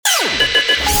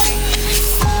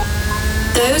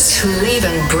Those who live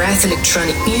and breathe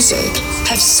electronic music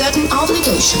have certain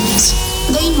obligations.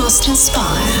 They must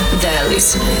inspire their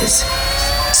listeners.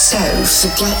 So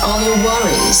forget all your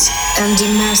worries and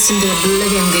immerse in the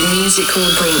oblivion the music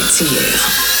will bring to you.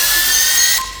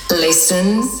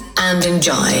 Listen and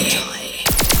enjoy.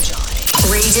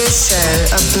 Radio show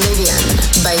Oblivion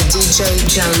by DJ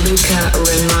Gianluca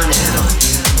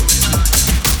Romano.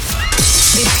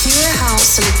 The pure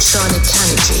house electronic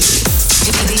energy,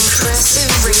 the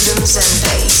impressive rhythms and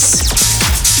bass.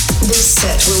 This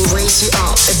set will raise you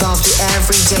up above the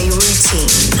everyday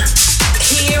routine.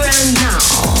 Here and now,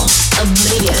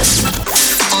 Oblivion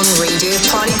on Radio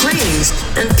Party Groove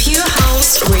and Pure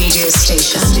House Radio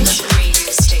Station.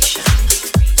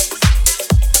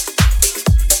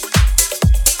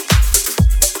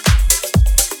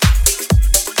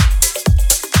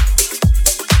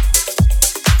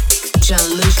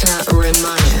 Gianluca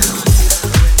Romano.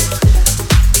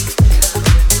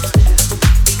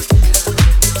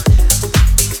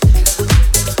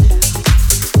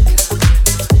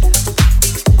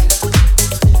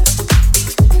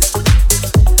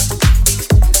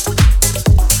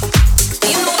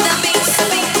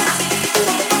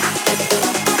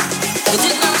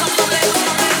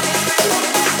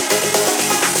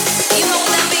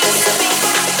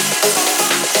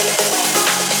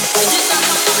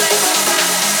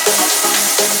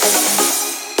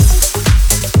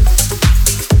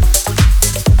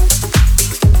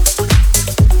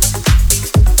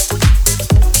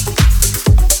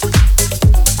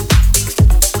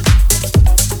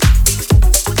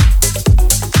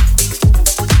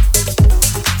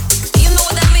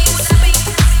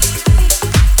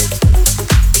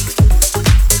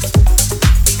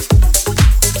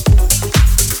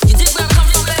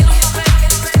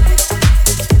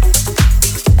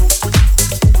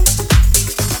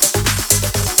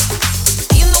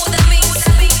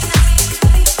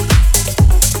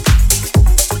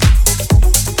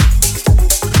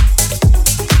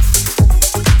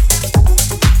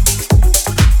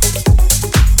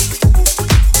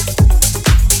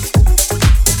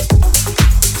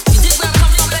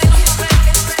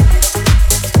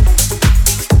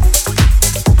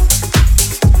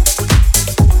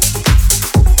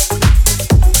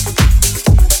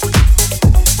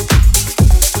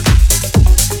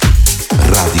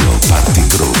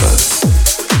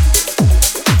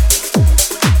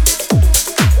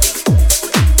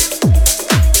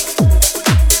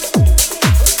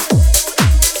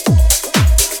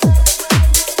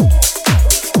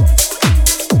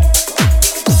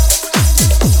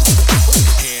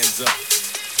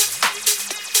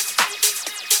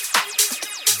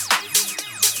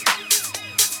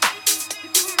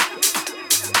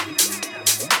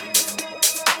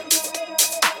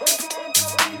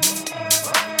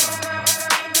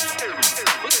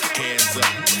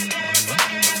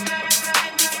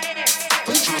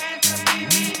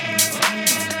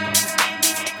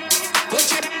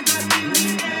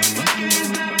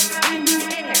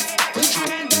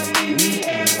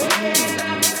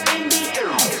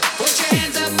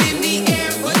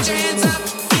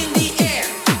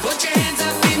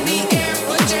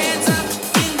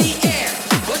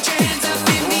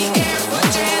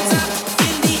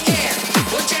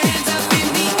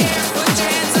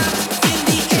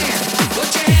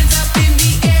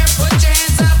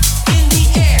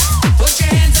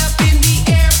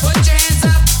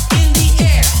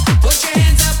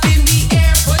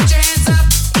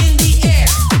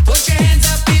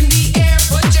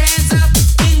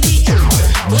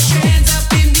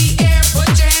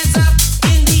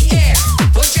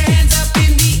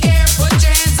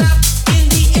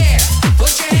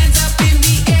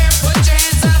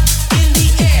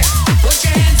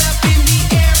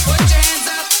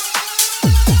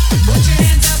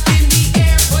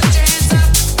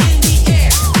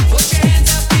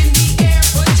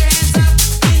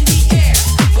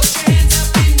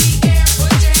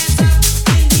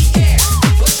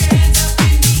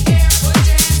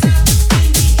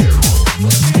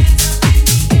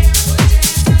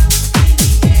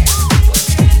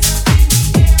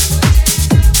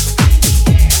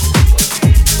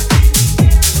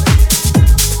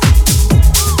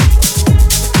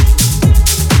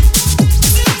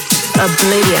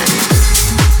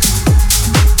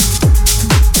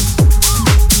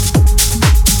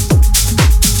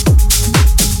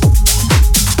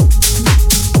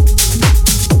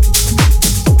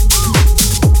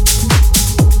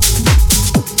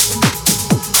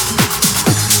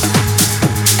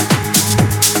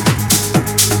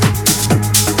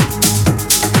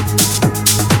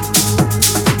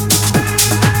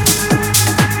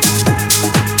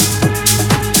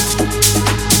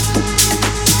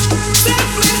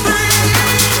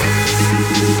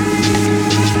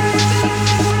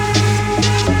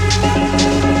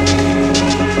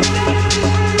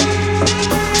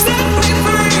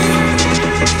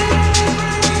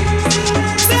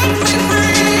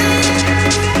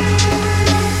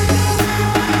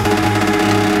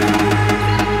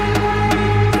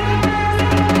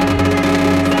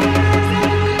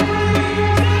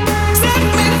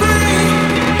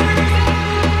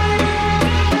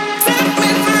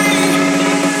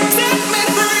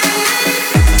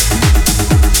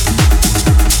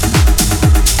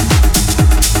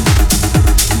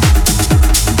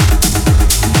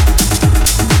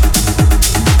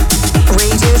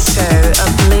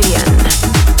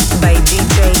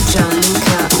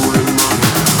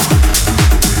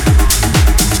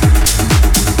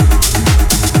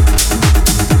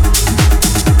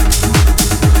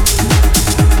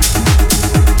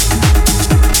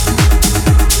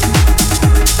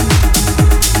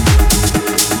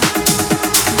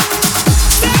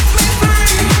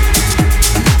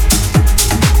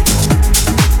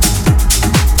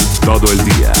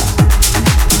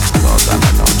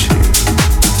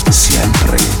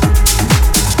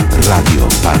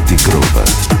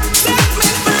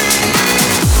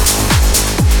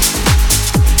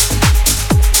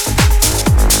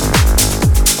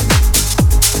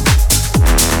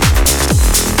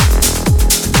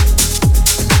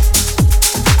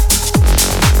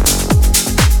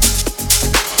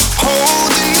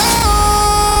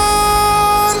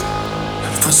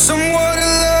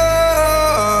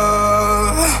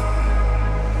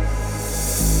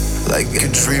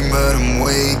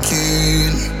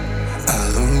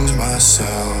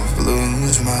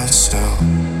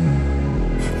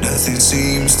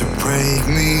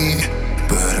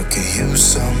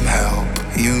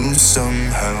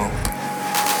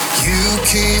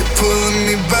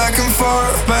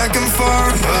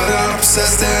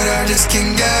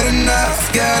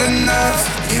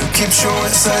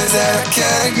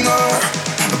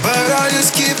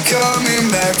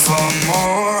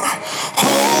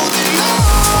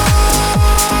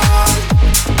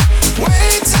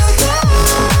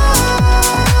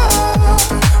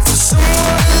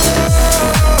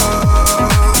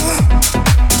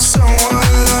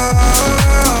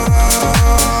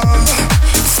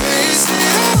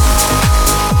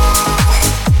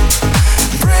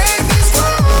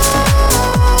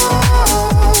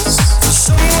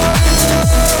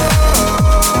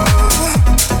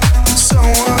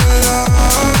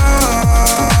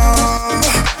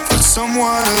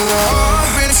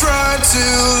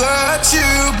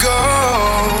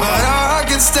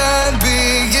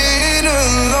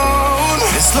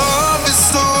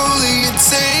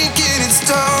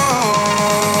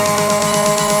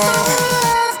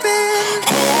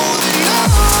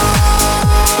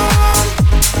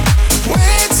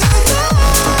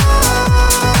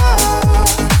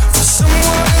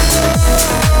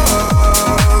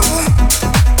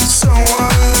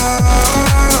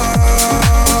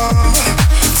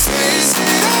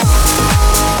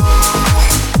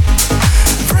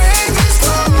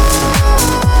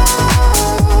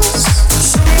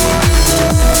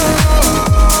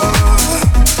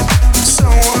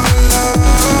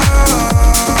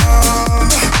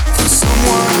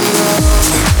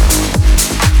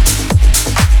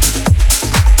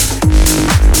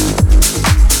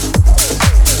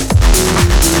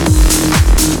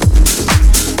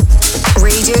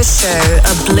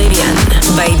 Oblivion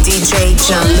by DJ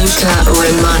Gianluca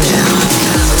Romano.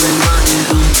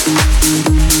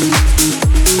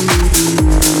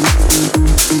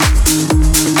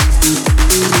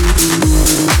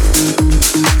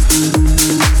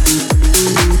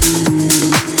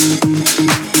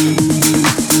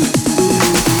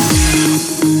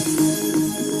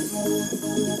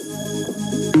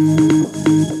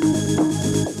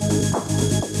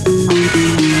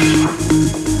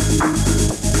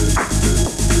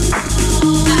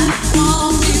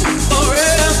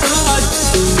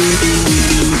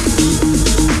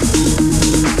 Forever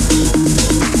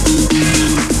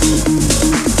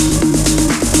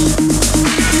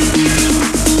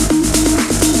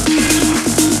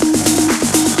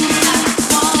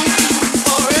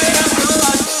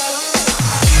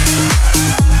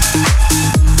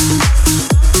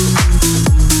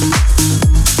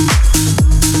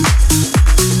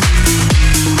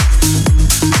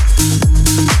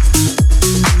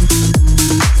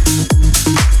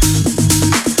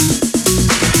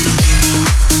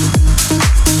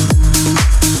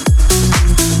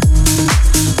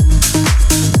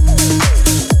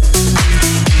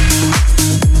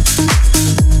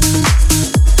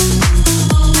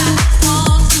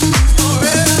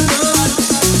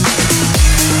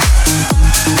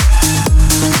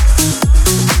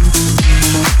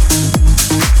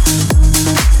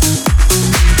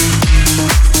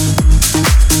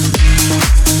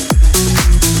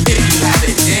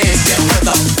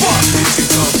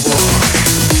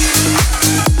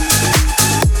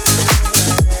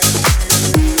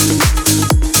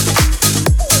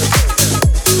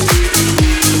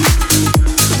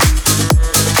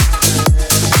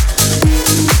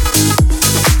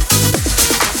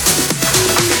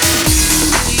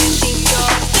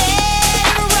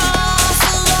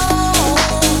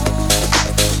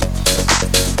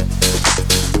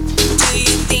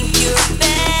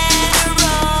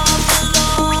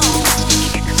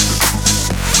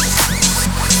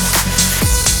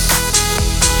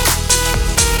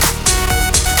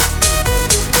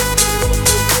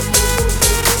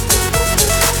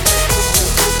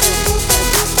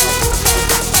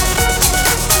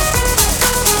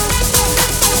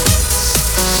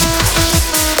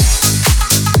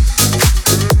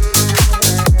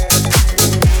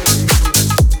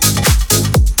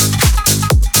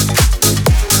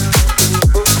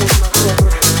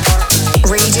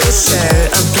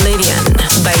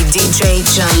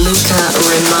Gianluca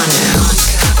Romano.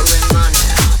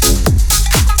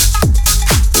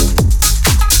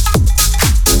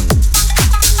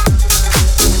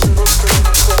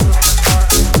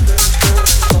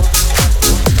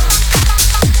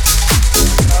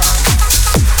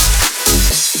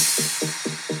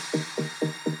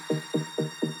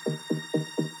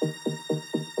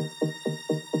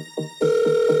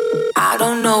 I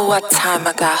don't know what time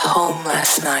I got home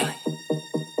last night.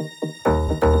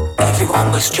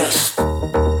 Everyone was just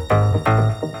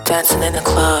dancing in the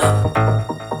club.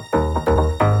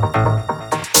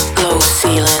 Low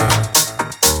ceiling,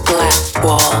 black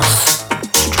walls,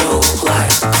 strobe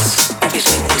lights.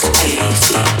 Everything was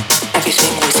hazy.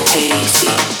 Everything was hazy.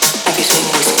 Everything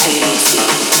was hazy.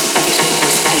 Everything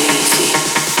was hazy.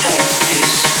 Everything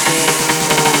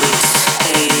was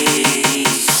hazy.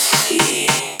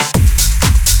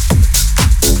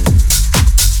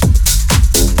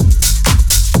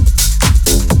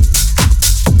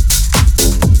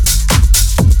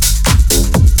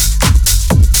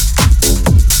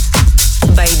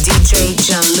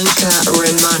 Gianluca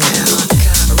Romano.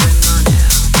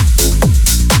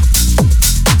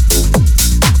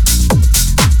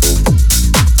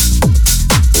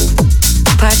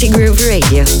 Party Groove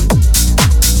Radio.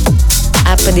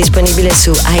 App disponibile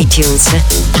su iTunes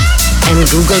e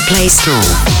Google Play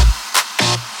Store.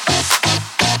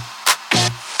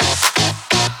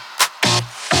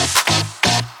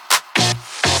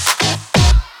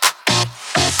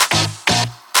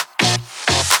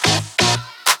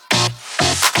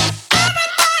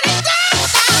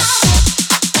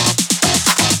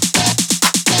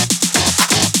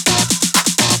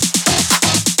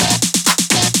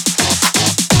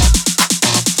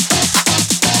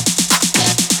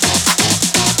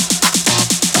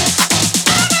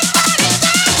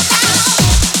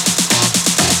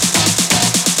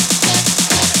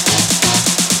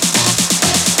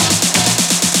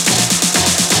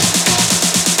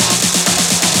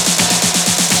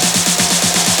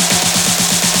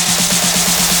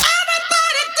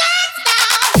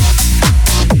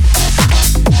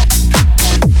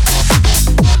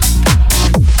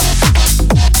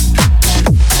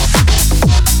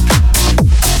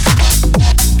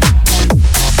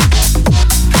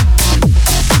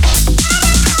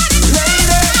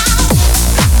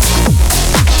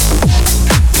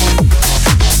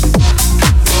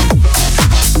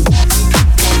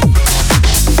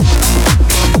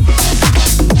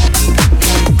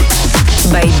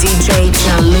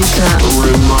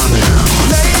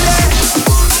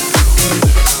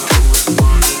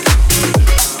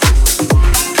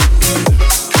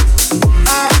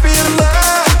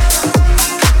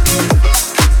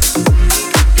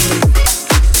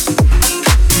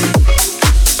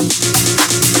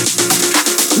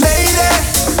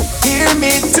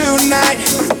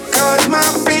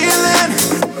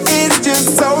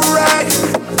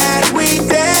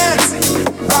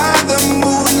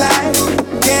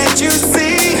 You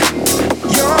see,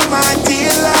 you're my dear.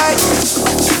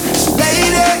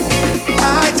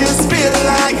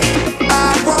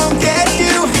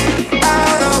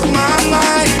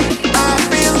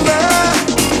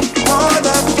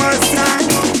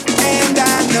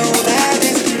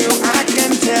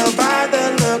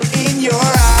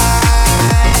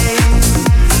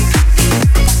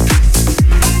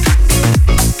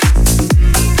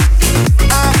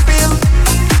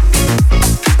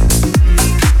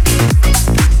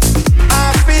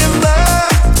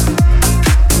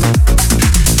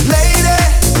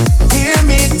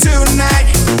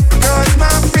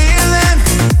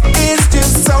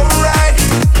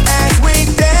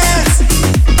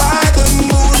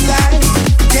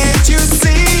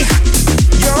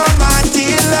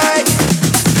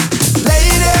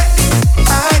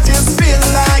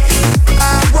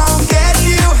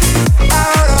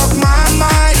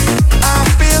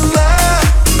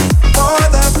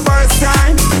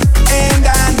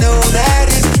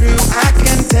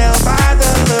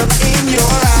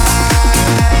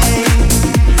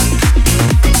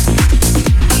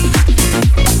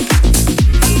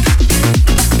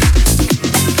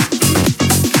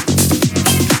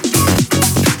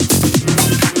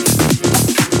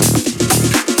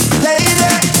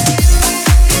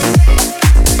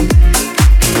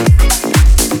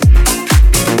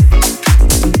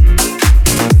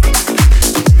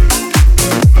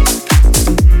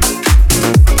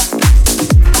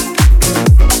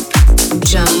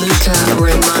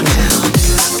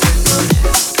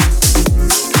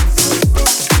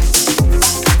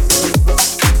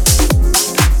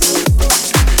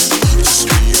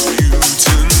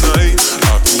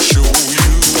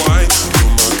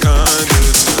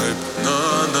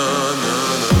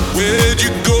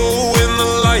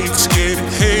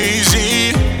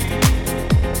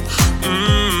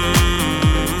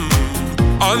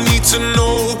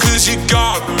 know, 'cause you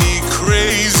got me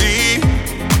crazy.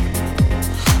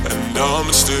 And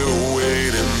I'm still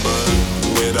waiting, but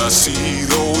when I see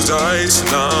those eyes,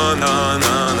 nah, nah,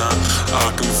 nah, nah,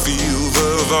 I can feel the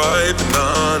vibe,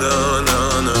 nah, nah,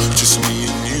 nah, nah. Just me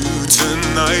and you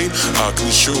tonight, I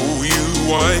can show you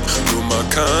why you're my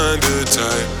kind of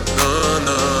type, nah,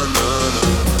 nah, nah,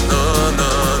 nah, nah,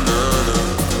 nah, nah.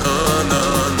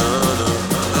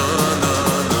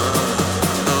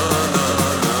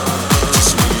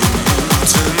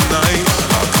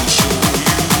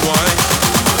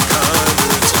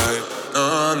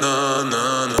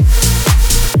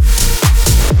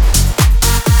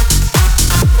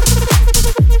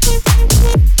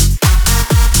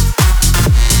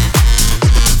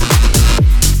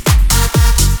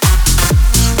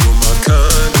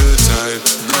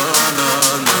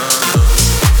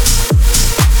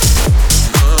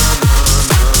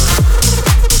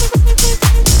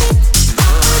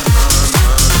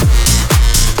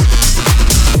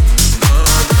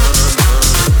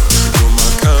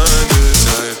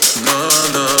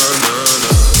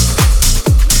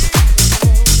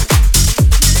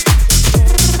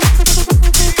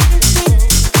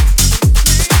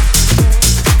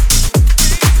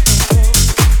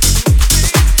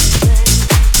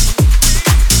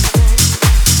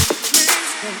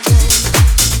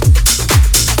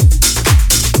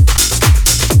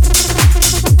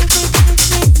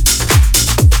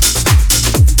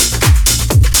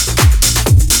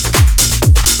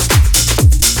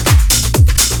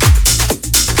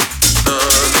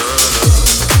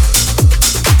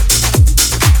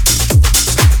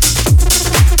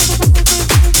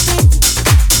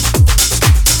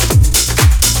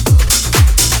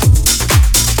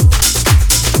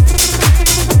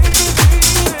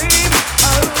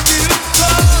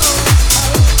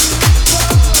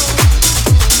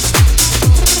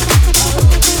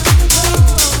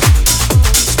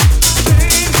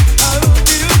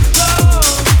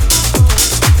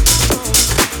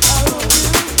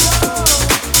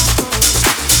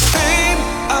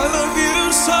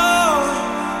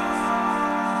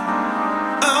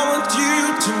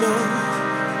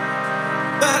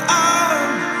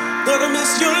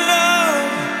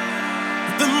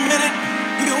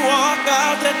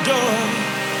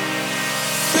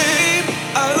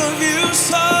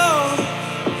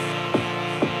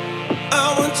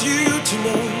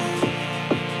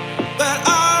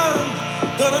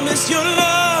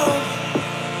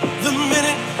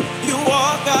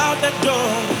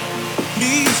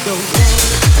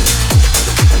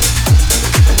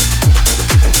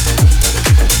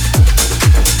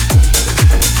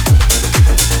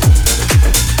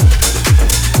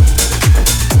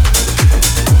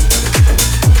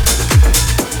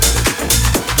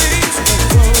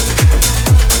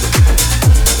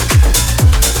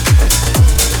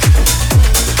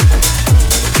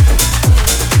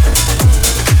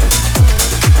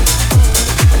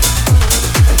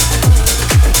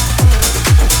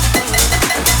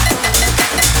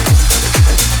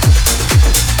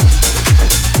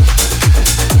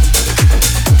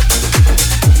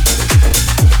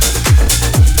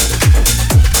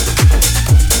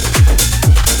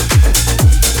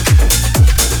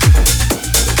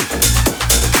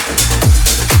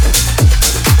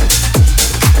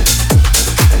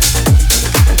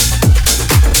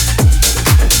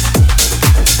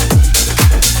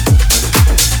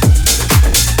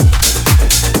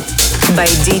 By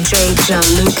DJ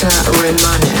Gianluca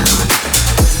Romano.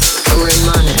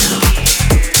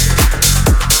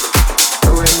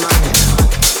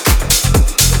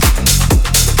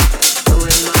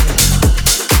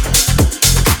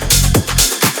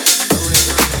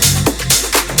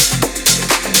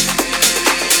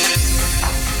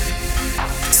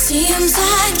 Seems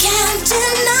I can't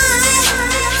deny.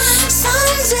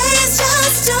 Some days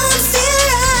just don't feel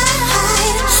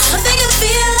right. I think I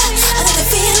feel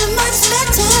much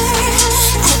better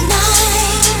at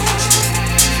night.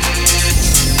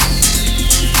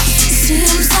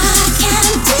 Seems I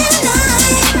can't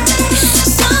deny.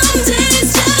 Some days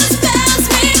just pass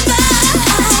me by.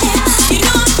 You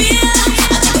know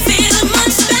I think I feel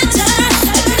much better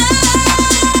at night.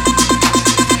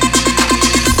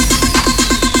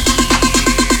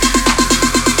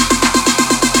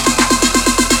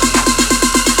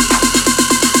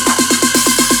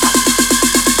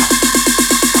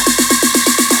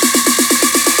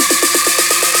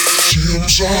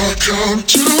 I come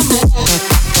to know.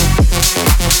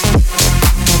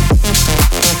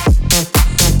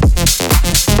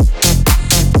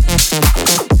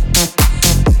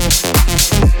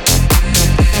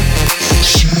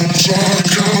 Seems I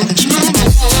come to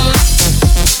know.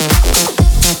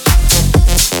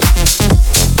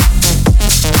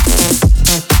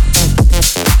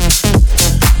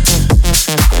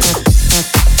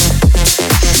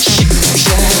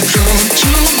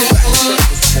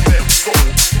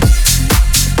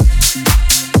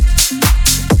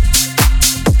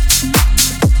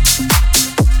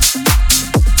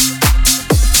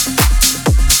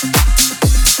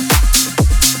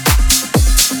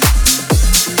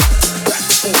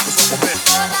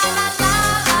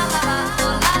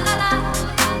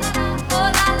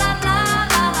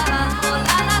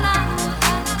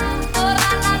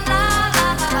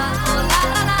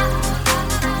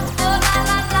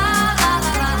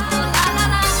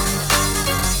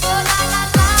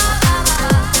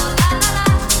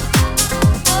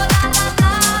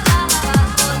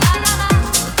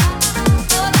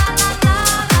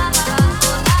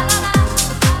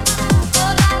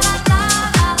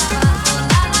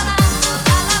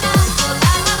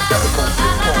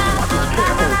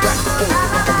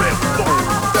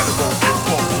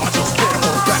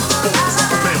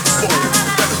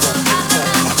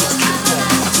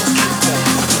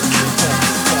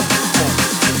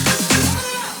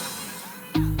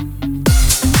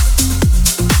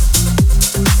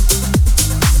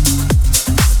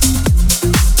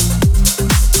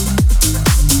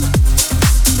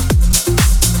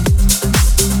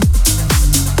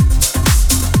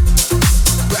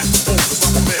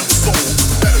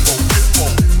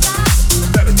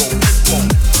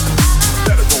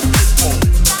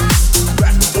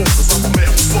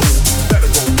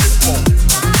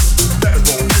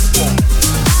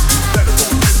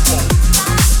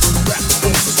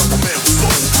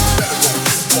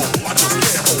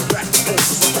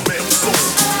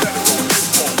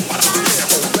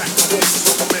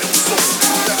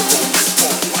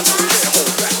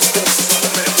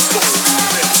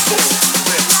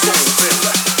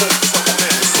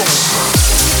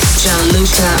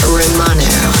 Luca Romano.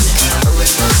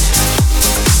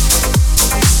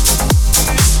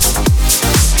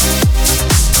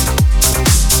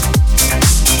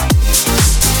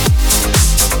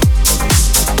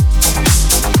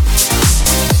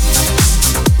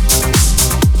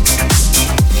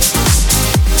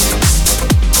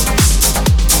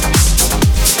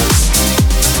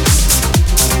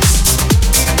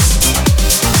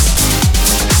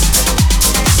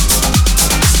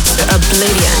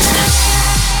 Oblivion.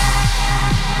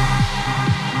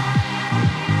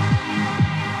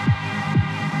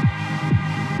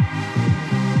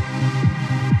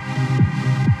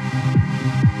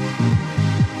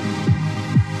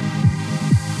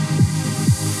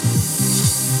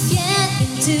 Get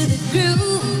into the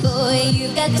groove, boy,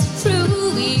 you got to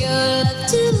prove your love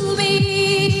to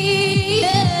me.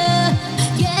 Yeah.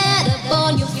 Get up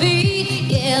on your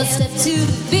feet, yeah, step to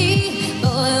the beat, boy,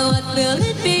 what will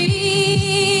it be?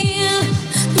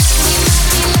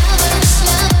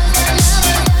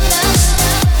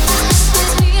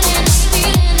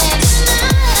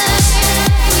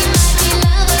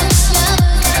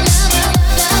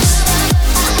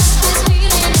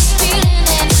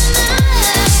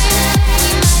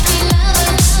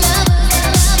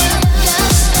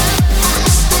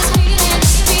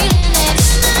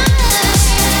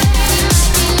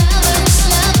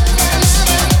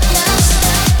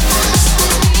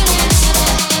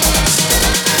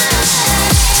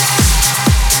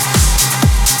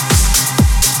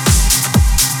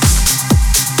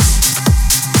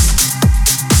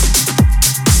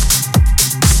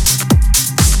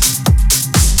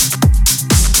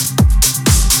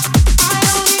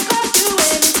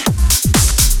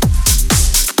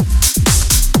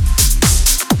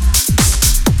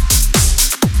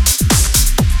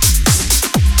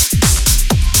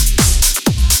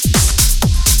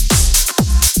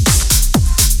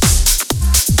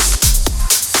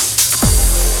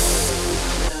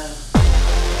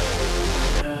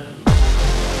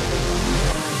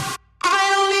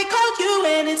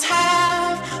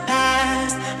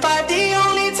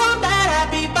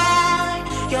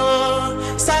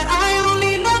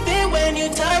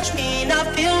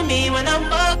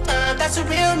 That's a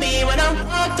real me when I'm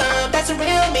fucked up. That's a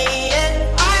real me.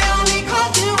 Yeah. I only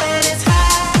called you when it's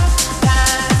half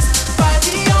past, but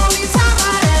the only time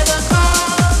I ever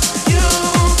call you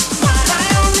mine. I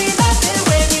only love it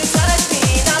when you touch me.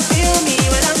 Now feel me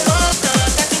when I'm fucked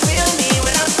up. That's a real me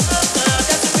when I'm fucked up.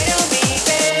 That's a real me,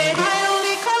 babe. I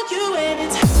only called you when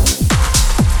it's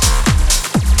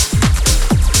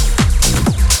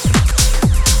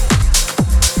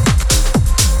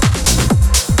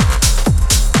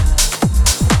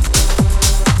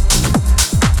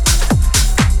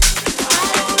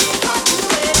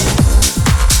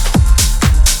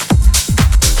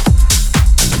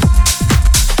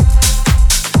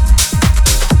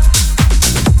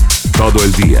todo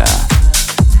el día,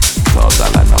 toda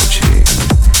la noche,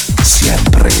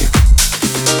 siempre.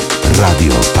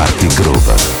 Radio Party Groove.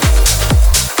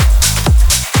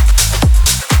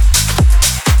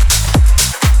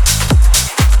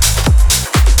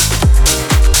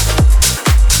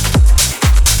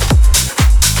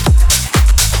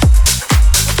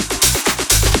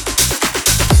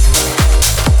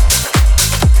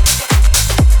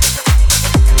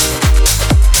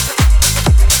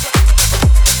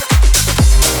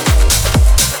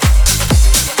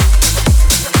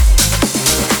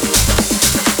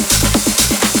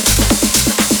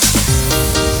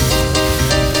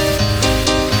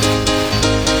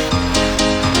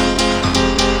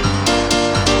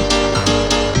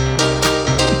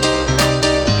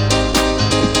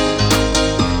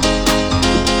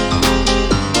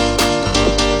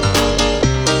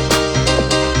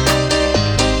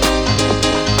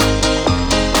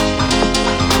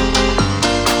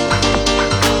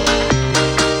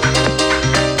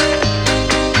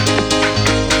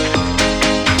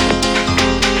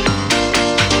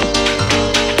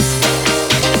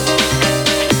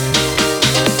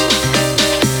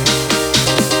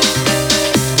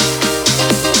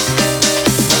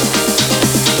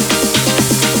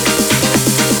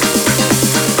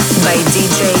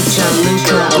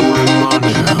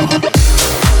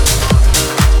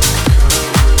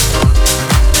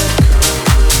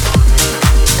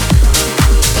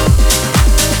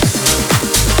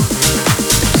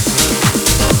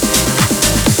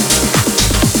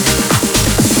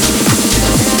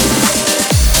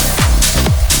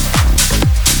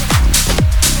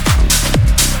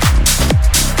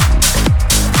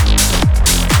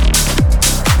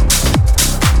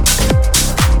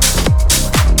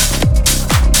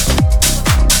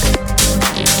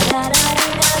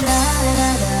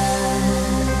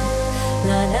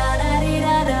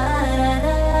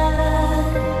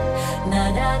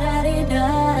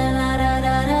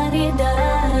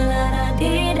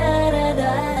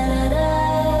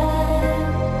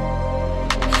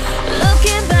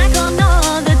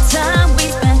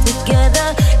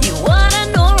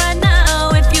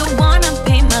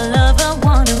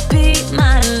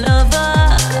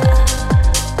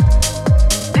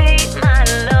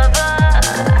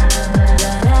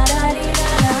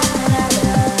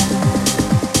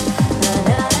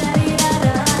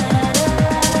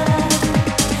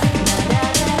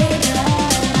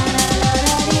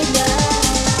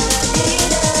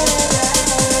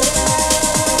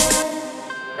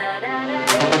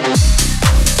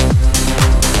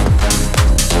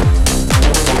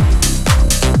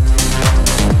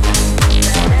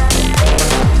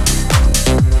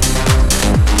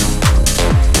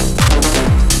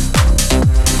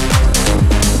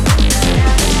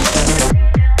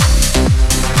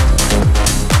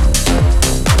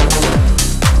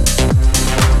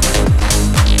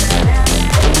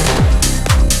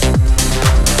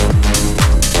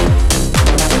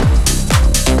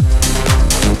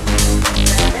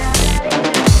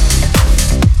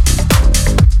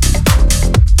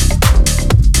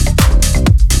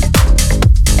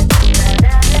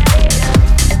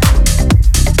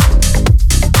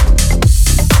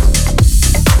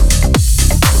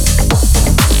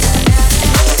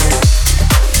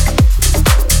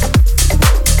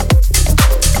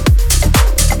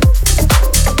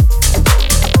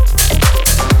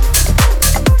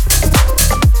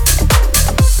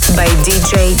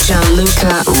 DJ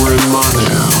Gianluca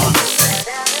Romano.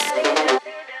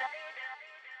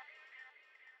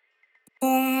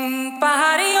 Un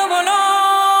pajarillo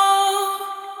voló,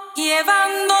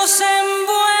 llevándose en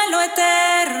vuelo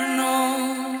eterno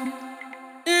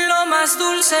lo más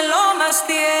dulce, lo más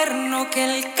tierno que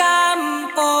el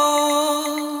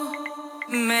campo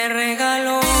me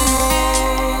regaló.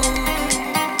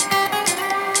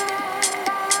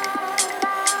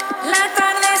 La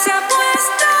tarde se ha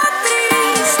puesto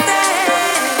triste.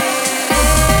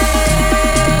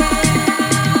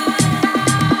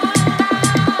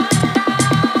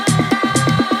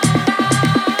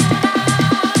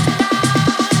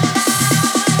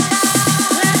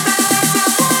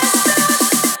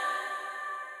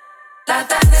 La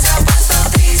tarde se ha puesto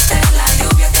triste, la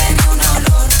lluvia tiene un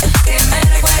olor que me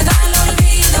recuerda al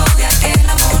olvido de aquel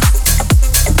amor.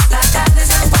 La tarde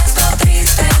se ha puesto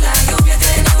triste, la lluvia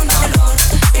tiene un olor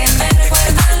que me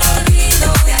recuerda al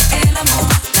olvido de aquel amor.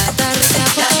 La tarde se ha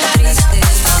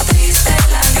puesto triste,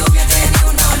 la lluvia tiene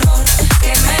un olor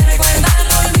que me recuerda al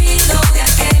olvido de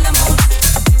aquel amor.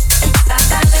 La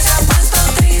tarde se ha puesto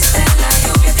triste, la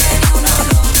lluvia tiene un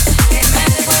olor que me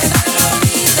recuerda al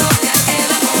olvido de aquel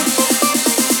amor.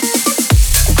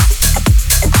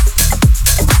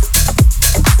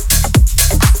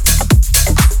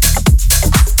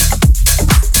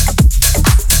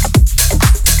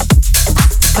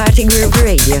 Party Groove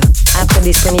Radio, app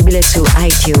disponibile su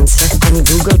iTunes e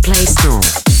Google Play Store.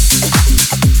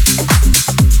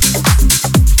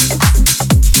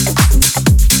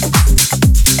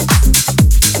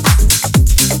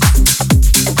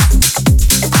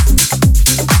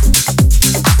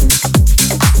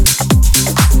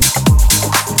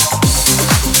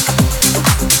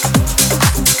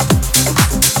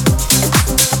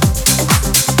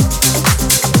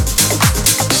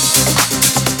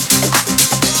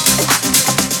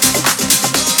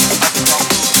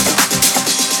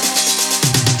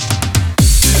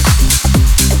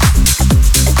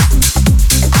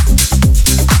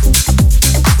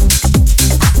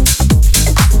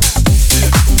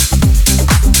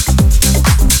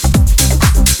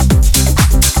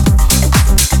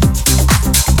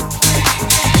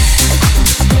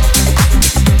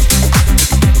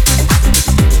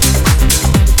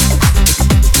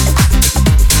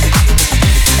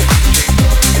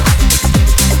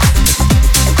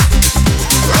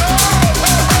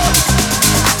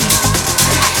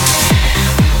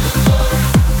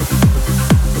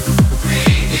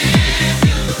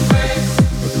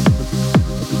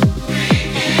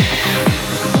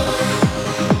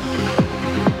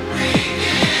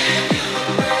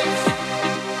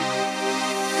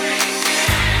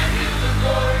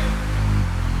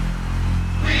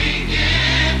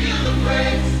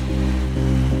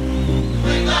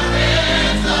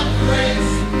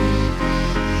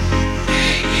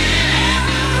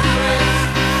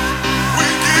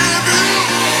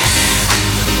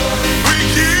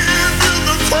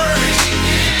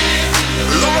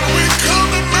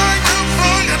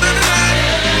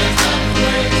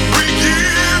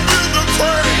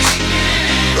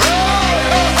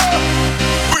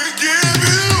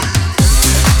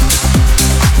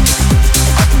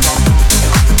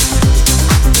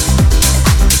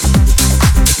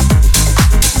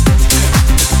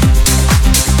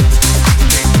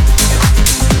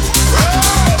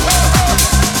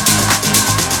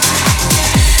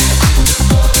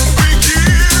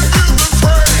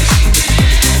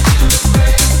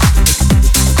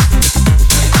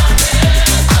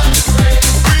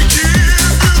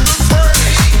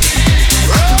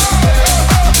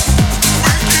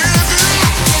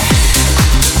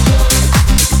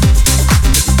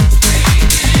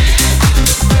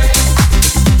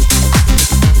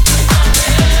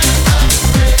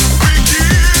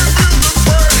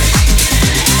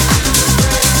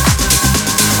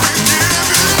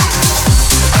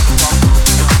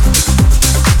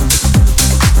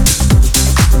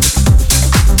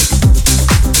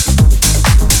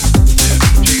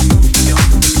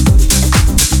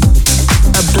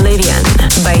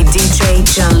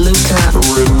 Gianluca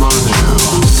Romano.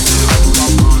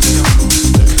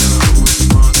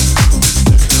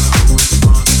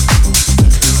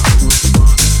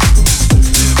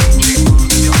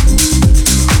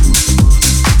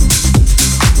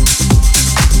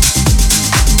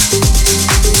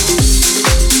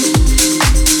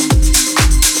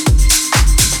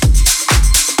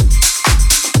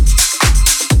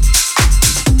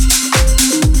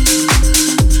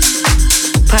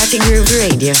 Groove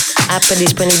Radio, app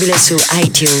disponibile su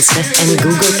iTunes e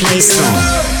Google Play Store.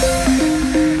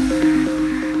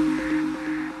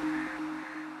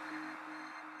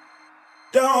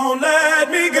 Don't let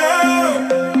me go.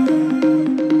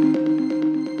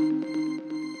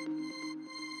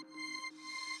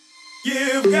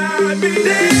 You've got me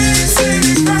dancing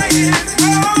and crying,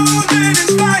 holding and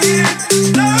flying.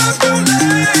 Love, don't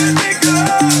let me go.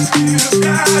 You've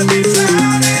got me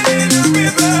drowning in a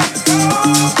river.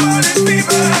 Oh, burning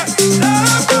fever.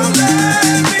 Love, don't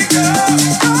let me go.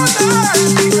 Don't let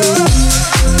me go.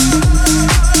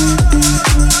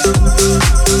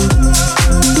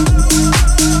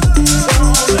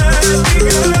 Don't let me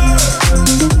go.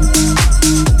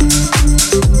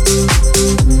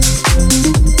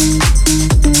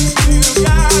 You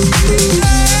got me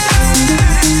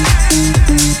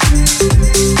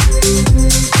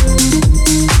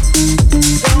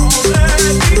don't let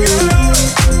me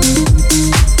go.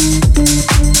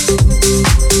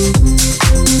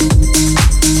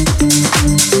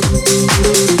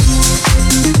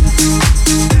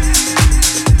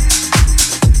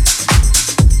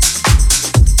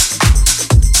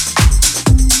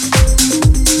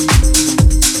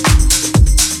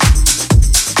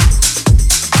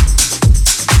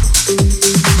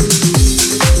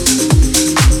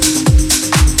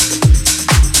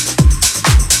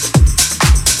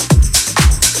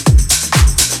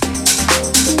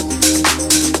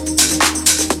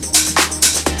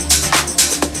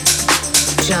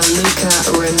 Gianluca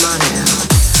Romano.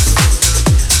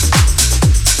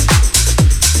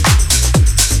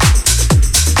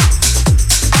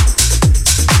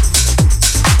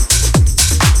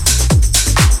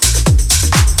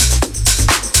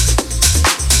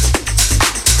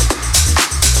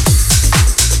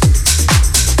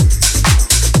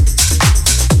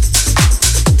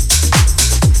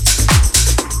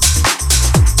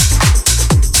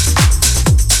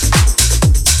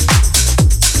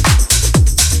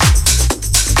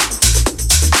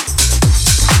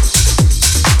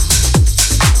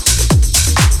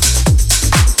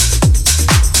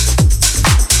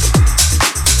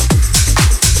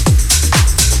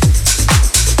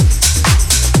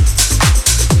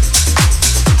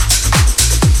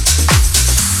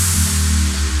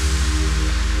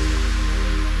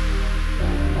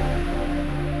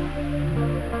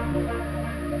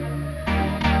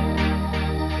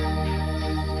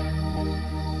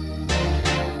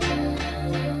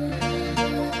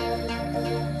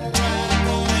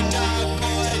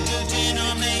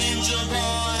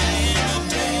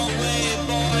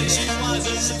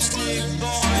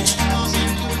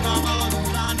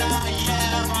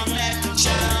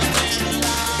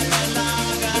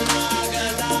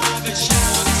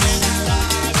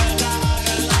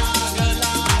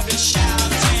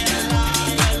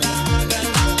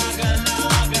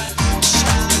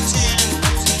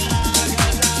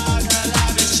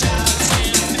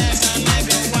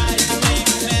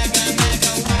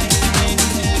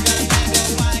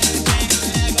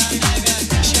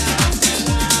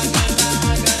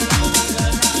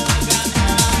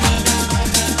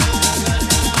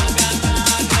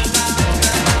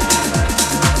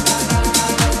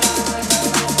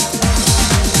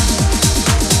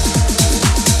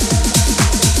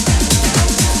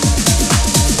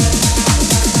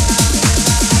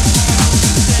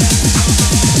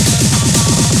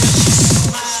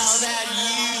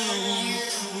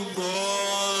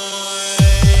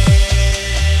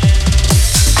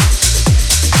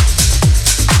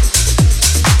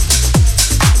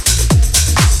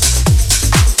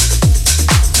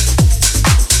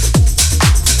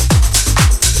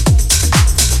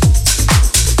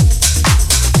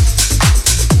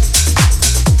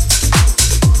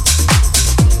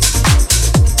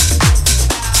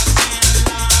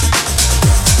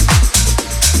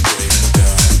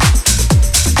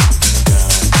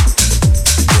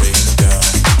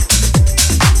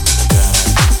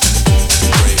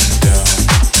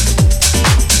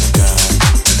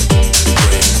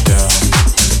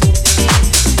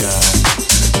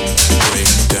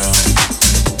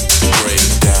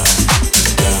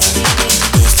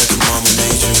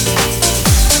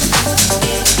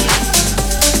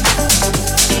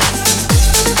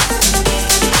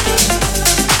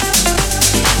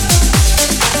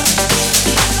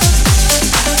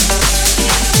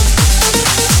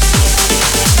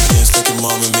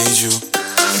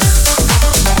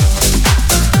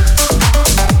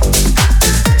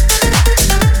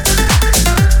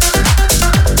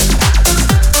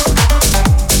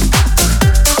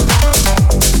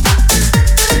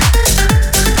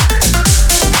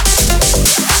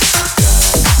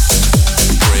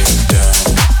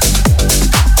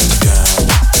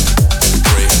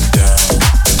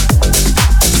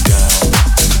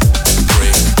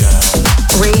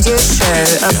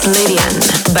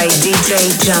 by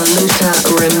DJ Gianluca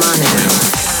Romano.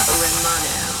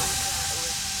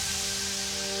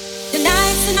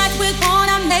 Tonight we're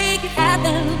gonna make it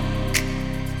happen.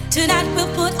 Tonight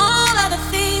we'll put all other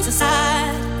things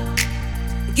aside.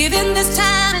 Give in this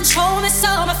time and show me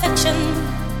some affection.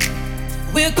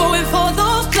 We're going for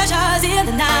those pleasures in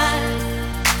the night.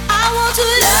 I want to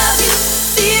love you,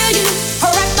 feel you,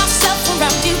 wrap myself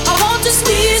around you. I want to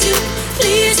squeeze you,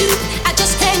 please you. I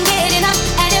just can't get enough.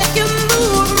 And if you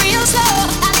move real slow,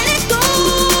 I let it go.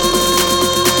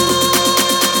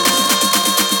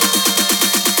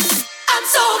 I'm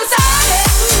so excited,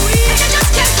 and you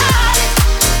just can't hide it.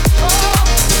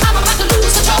 Oh, I'm about to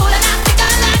lose control, and I think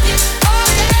I like it. Oh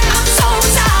yeah, I'm so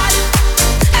excited,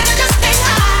 and I just can't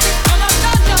hide it. No, no,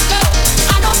 no, no, no.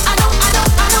 I know,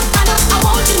 I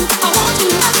want you,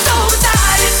 I'm so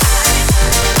excited.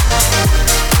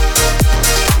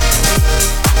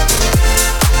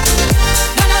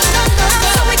 No, no, no, no, I'm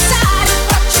so excited.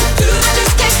 What you do, I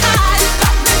just can't hide it.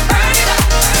 Got me burning up.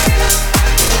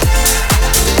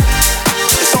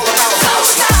 It's all about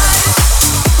house.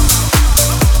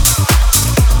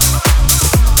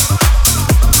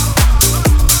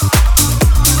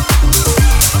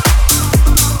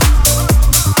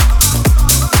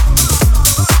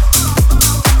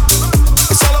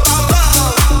 It's all about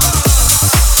love.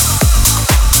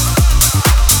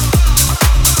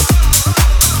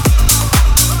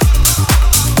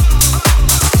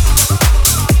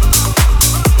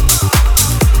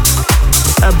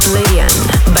 Oblivion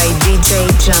by DJ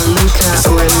Gianluca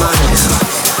Romano.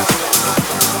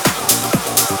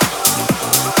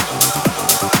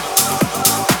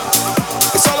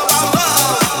 It's all about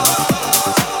love.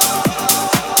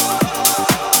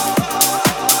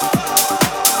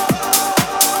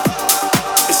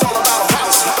 It's all about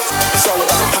house. It's all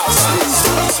about house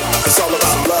music. It's all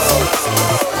about love.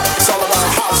 It's all about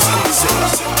house music.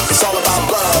 It's all about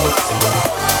love.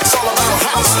 It's all about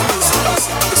house music.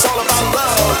 It's all about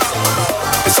love.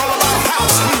 It's all about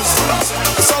house music.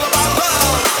 It's all about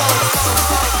love.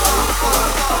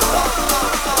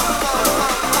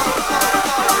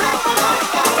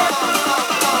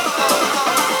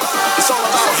 It's all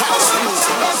about house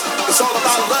music. It's all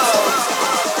about love.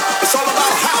 It's all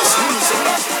about house music.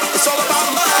 It's all about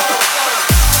love.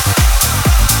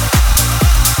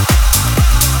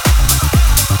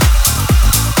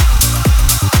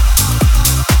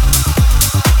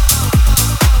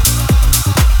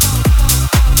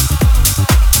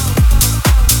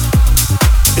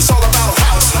 It's all about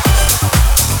house.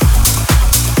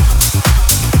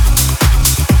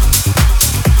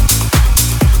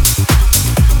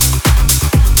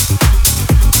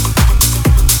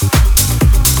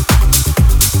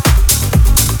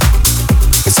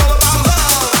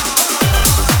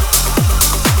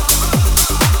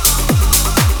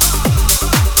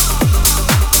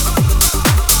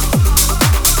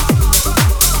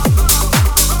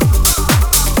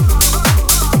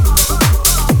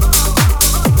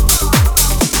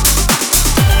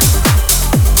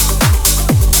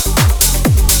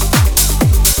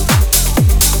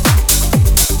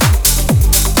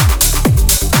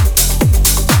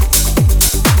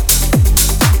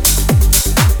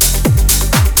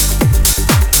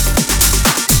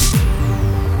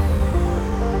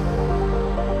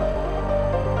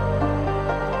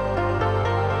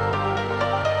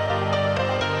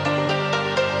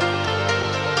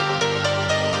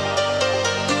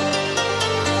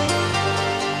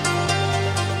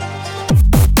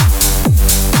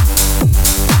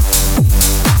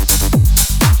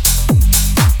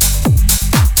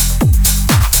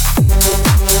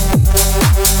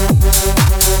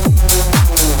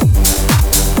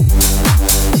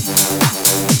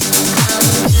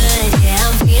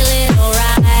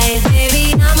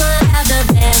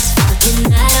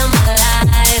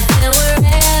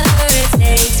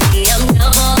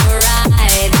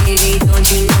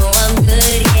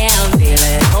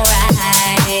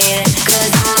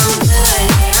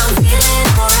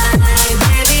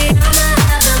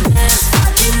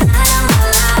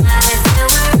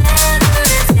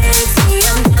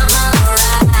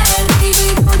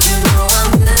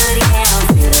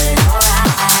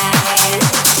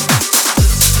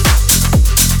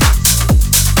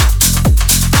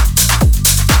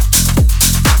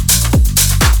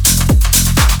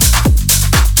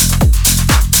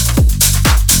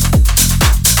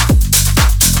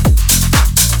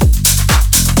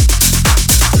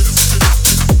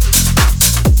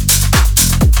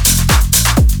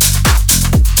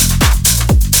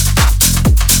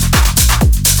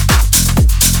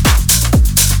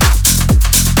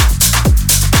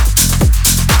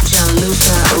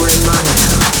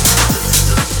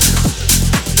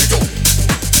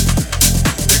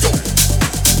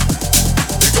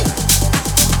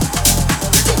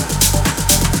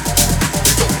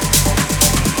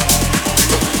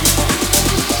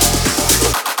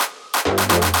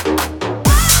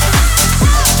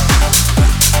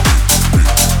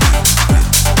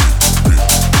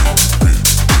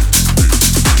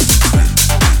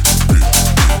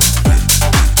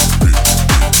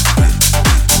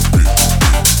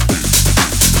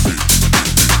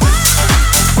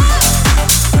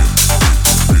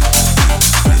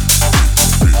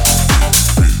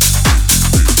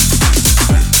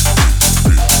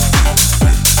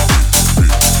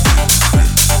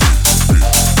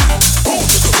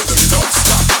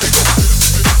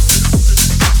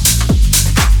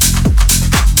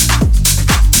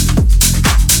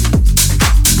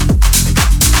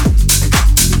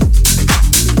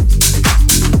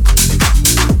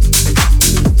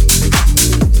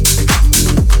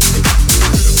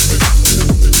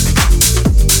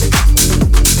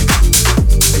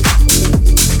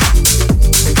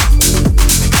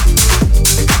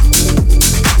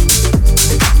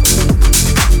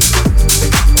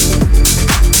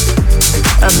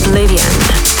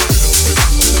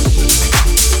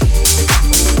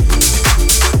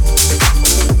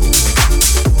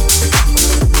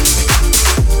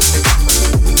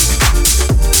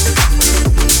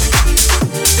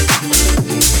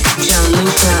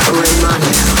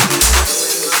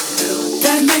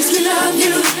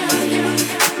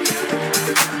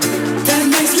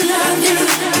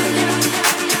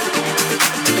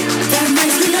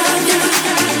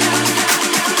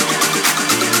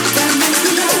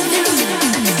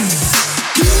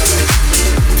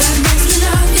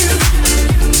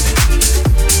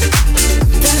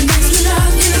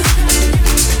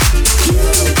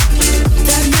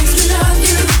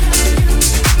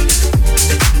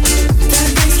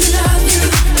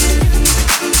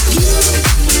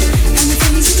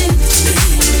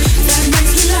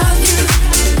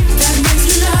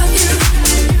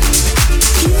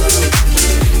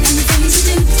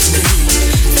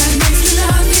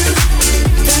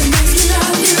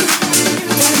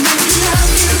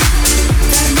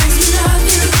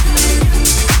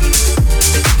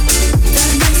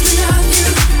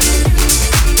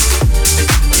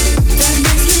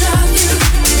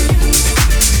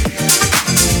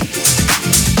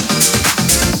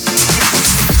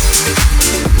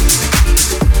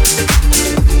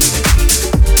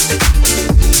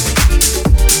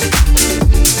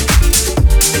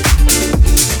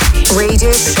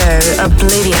 radio show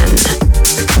Oblivion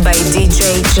by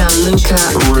DJ Gianluca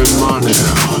Romano.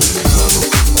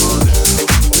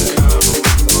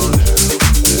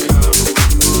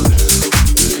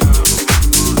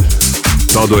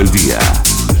 Todo el día,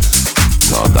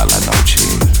 toda la noche,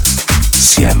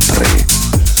 siempre.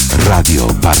 Radio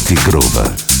Party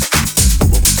Groove.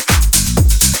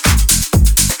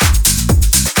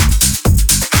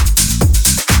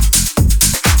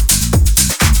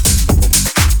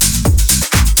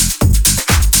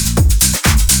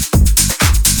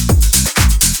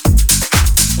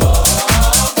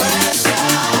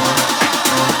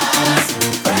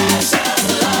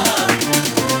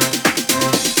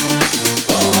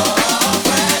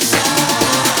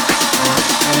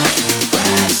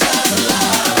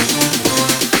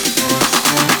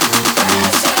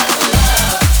 Pressure.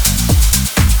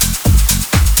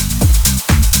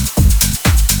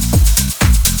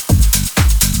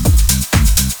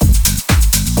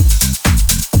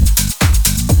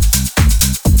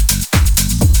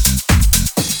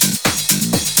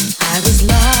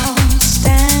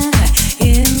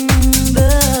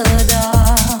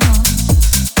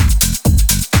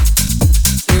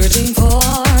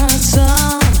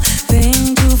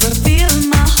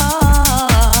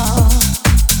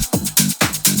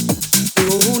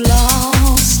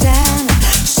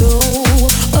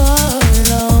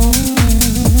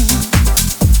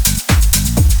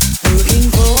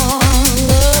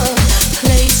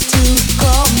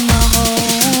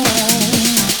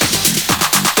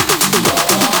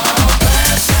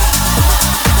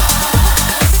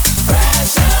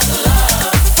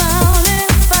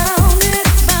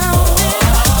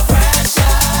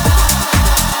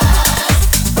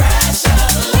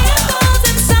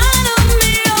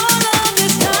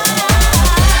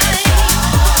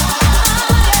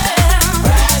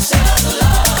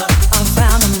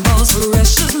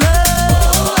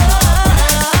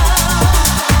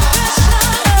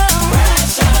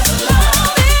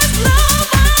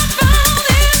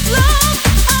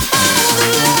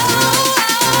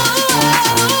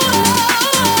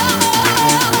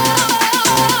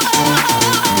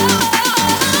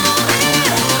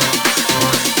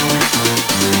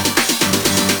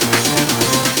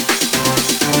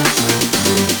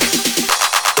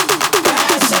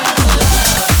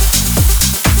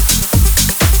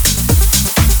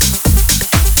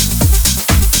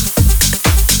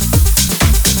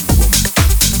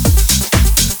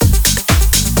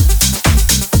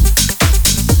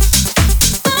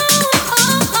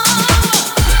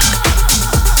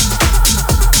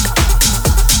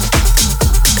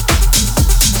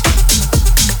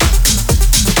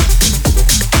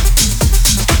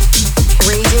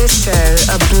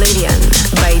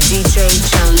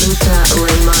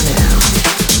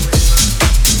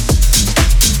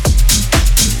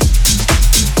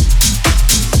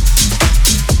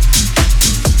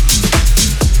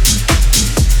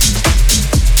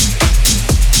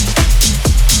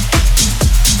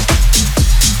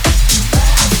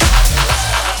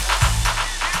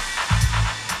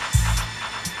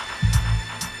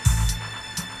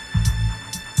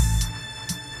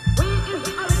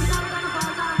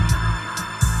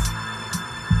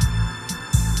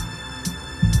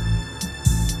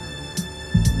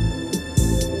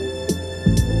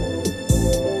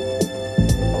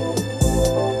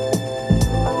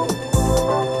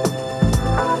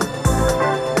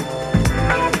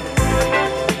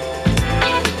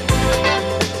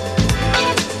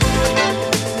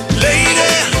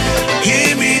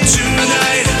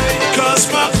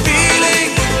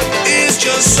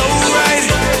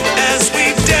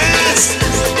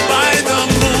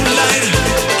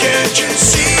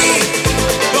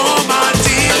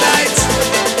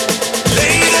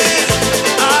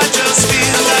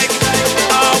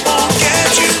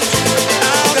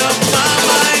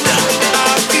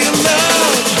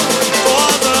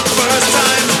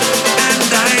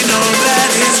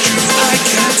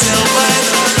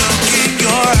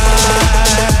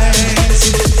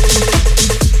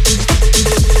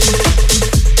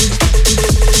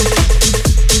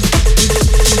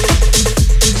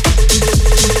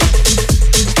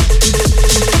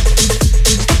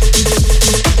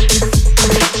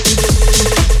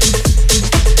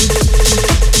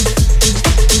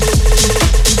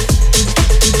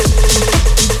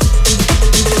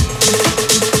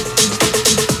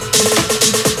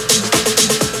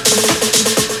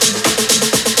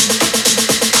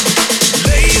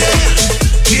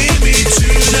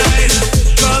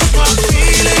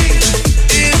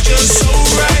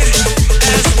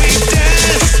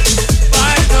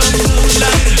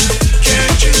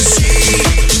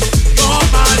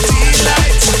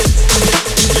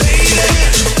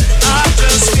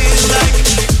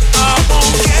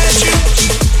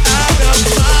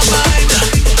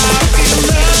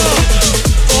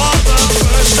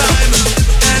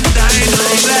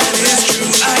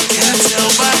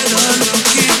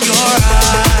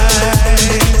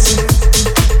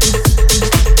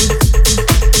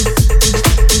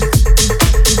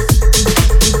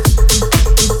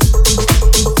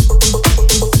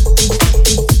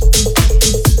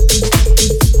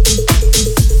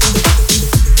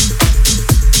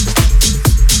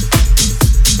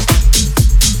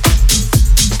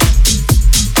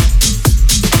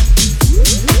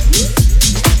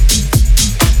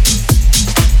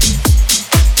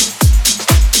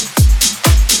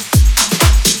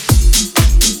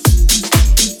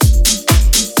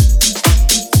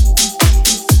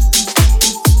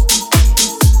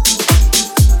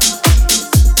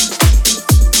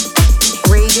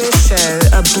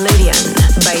 Oblivion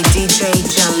by DJ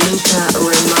Gianluca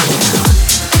Romano.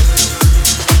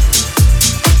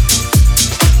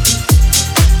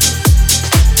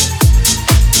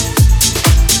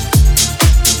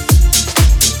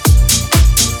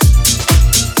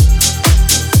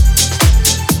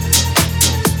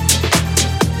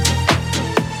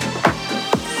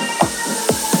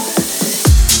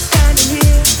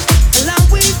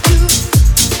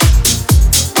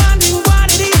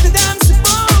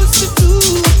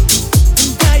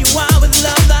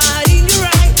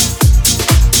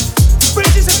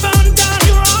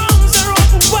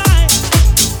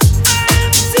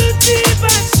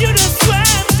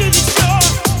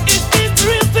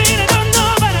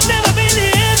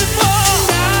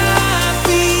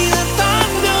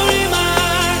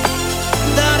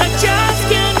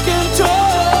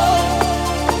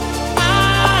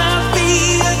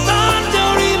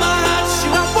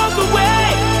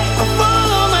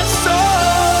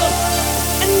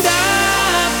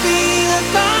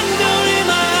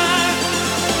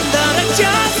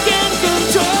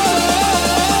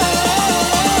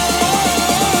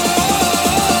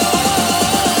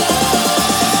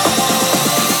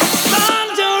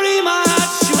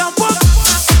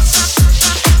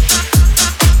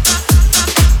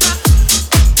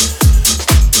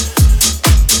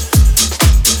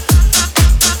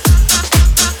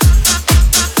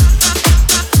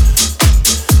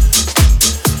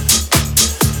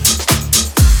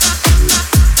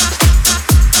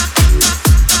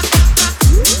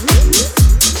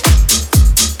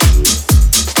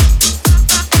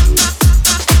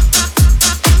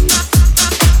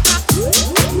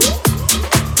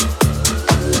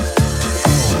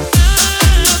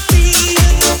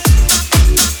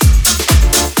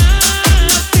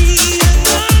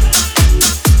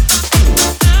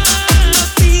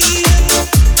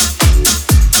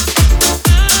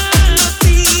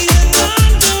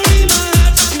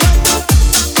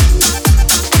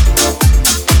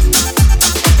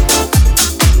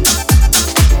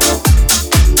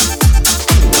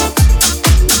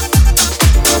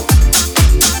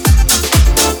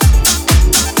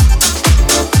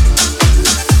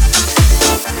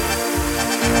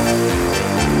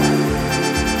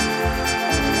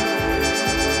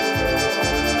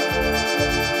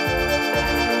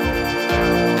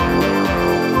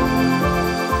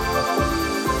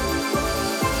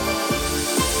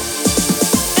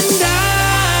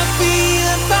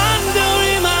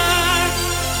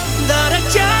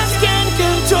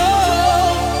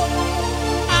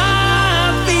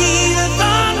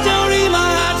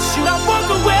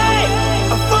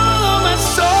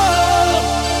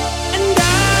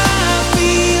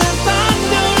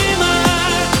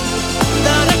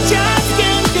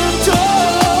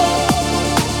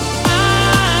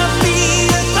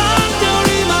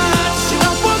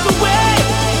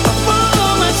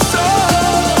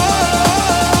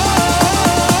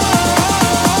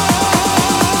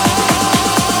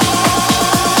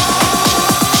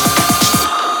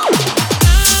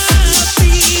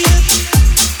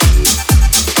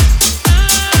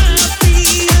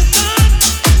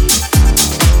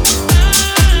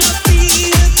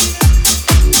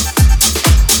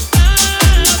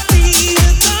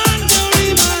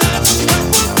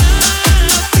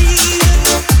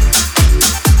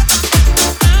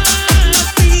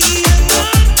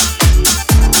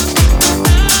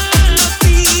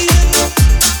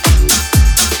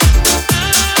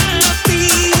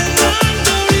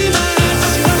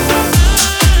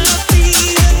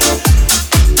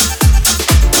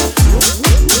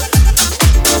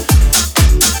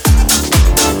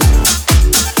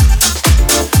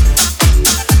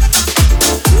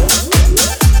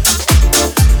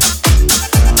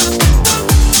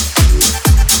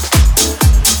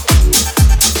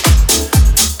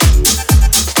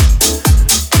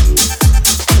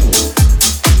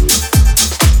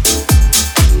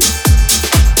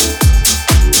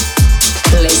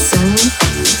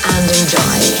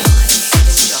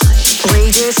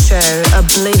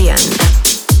 Oblivion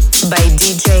by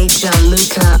DJ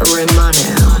Gianluca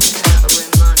Romano.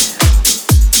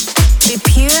 The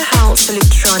pure house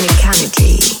electronic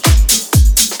energy,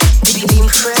 the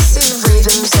impressive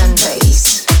rhythms and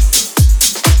bass.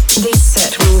 This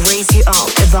set will raise you up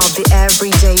above the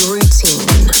everyday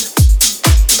routine.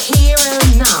 Here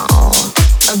and now,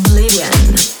 Oblivion